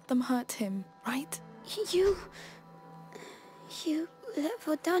wouldn't let them hurt him, right? You let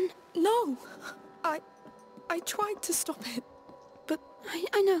her done? No! I tried to stop it, but...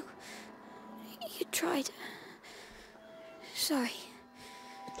 I know. You tried. Sorry.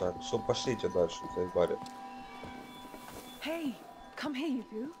 Так, что пошлите дальше, заебали. Hey, come here, you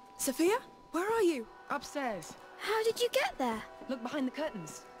two. Sophia? Where are you? Upstairs. How did you get there? Look behind the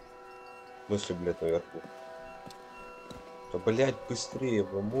curtains. В смысле, блядь, наверху? Да, блядь, быстрее,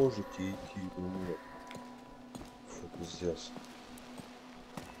 вы можете идти или нет? Фу, пиздец.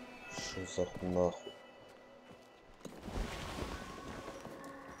 Что за нахуй?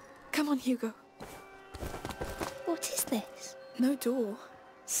 Come on, Hugo. What is this? No door.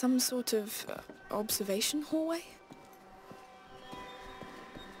 Some sort of observation hallway?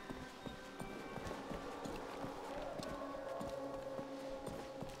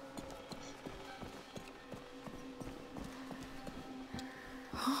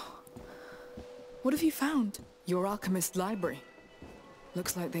 What have you found? Your alchemist library.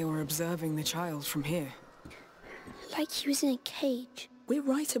 Looks like they were observing the child from here. Like he was in a cage. We're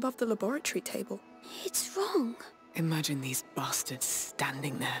right above the laboratory table. It's wrong. Imagine these bastards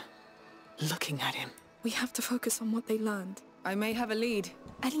standing there, looking at him. We have to focus on what they learned. I may have a lead.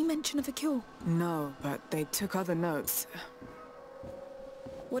 Any mention of a cure? No, but they took other notes.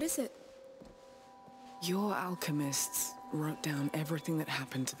 What is it? Your alchemists wrote down everything that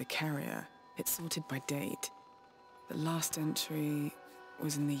happened to the carrier. It's sorted by date. The last entry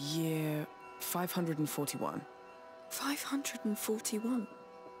was in the year 541. 541?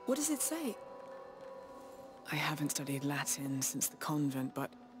 What does it say? I haven't studied Latin since the convent,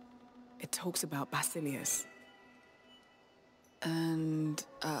 but it talks about Basilius. And,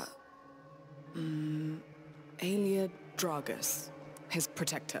 Aelia Dragus, his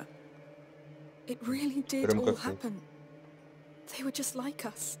protector. It really did all happen. They were just like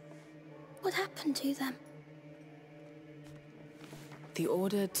us. What happened to them? The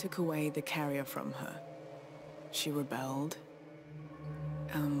Order took away the carrier from her. She rebelled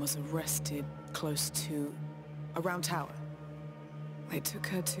and was arrested close to a round tower. They took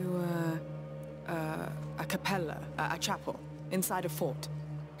her to a capella, a chapel, inside a fort.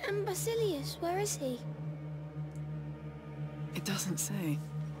 And Basilius, where is he? It doesn't say.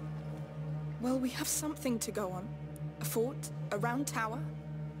 Well, we have something to go on. A fort, a round tower.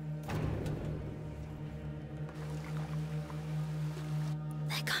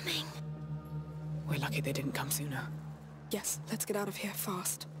 They're coming. We're lucky they didn't come sooner. Yes, let's get out of here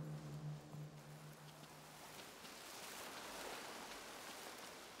fast.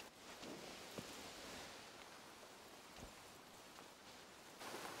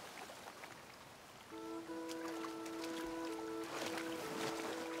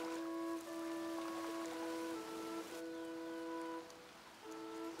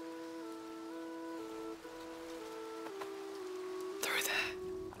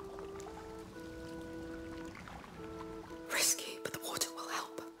 Risky, but the water will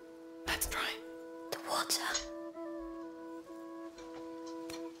help. Let's try. The water.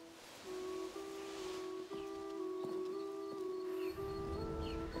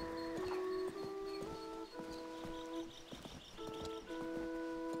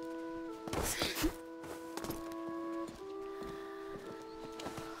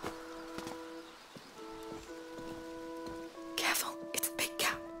 Careful, it's a big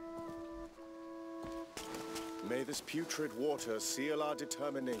gap. May this putrid water seal our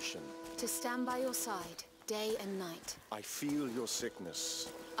determination. To stand by your side, day and night. I feel your sickness.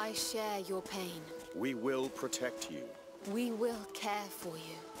 I share your pain. We will protect you. We will care for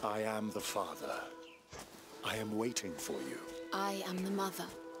you. I am the father. I am waiting for you. I am the mother.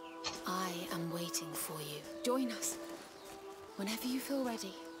 I am waiting for you. Join us. Whenever you feel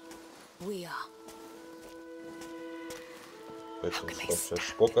ready, we are. He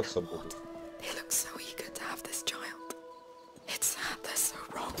looks so eager to have this child. It's sad they're so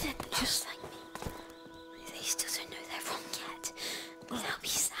wrong. They're just like me. They still don't know they're wrong yet. They'll be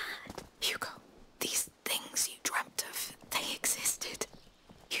sad. Hugo, these things you dreamt of, they existed.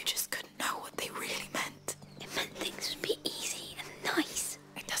 You just couldn't know what they really meant. It meant things would be easy and nice.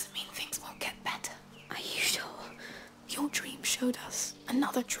 It doesn't mean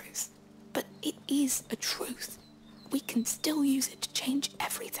change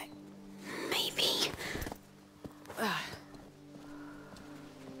everything. Maybe.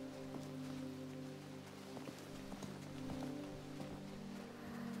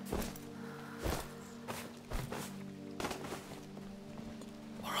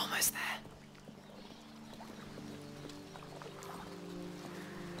 We're almost there.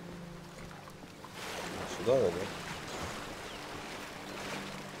 Сюда, да?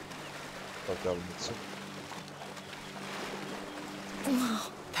 Подъявляется. Wow,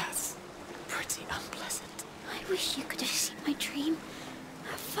 that's pretty unpleasant. I wish you could have seen my dream.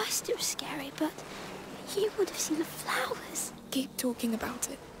 At first it was scary, but you would have seen the flowers. Keep talking about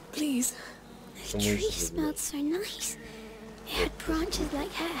it, please. The tree smelled so nice. It had branches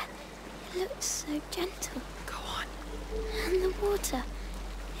like hair. It looked so gentle. Go on. And the water.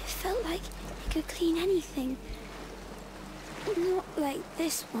 It felt like it could clean anything. Not like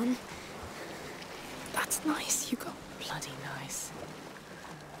this one. That's nice, Hugo. Bloody nice.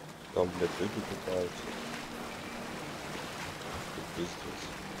 Там, блядь, люди купаются. Тут пиздец.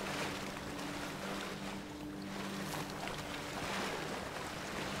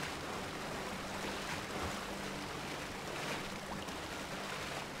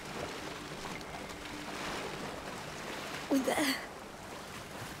 There.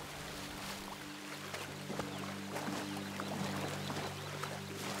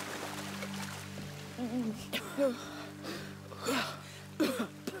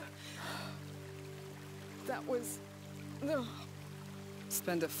 That was...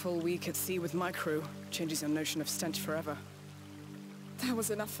 Spend a full week at sea with my crew. Changes your notion of stench forever. That was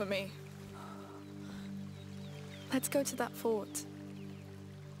enough for me. Let's go to that fort.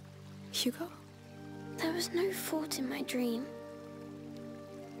 Hugo? There was no fort in my dream.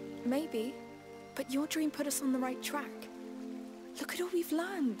 Maybe, but your dream put us on the right track. Look at all we've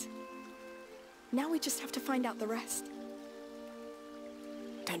learned. Now we just have to find out the rest.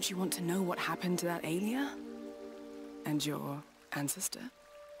 Don't you want to know what happened to that Aelia? And your ancestor?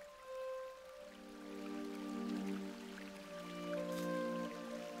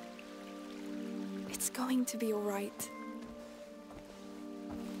 It's going to be all right.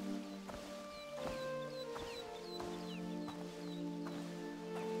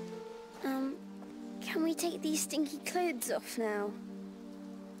 Can we take these stinky clothes off now?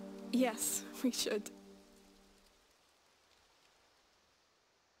 Yes, we should.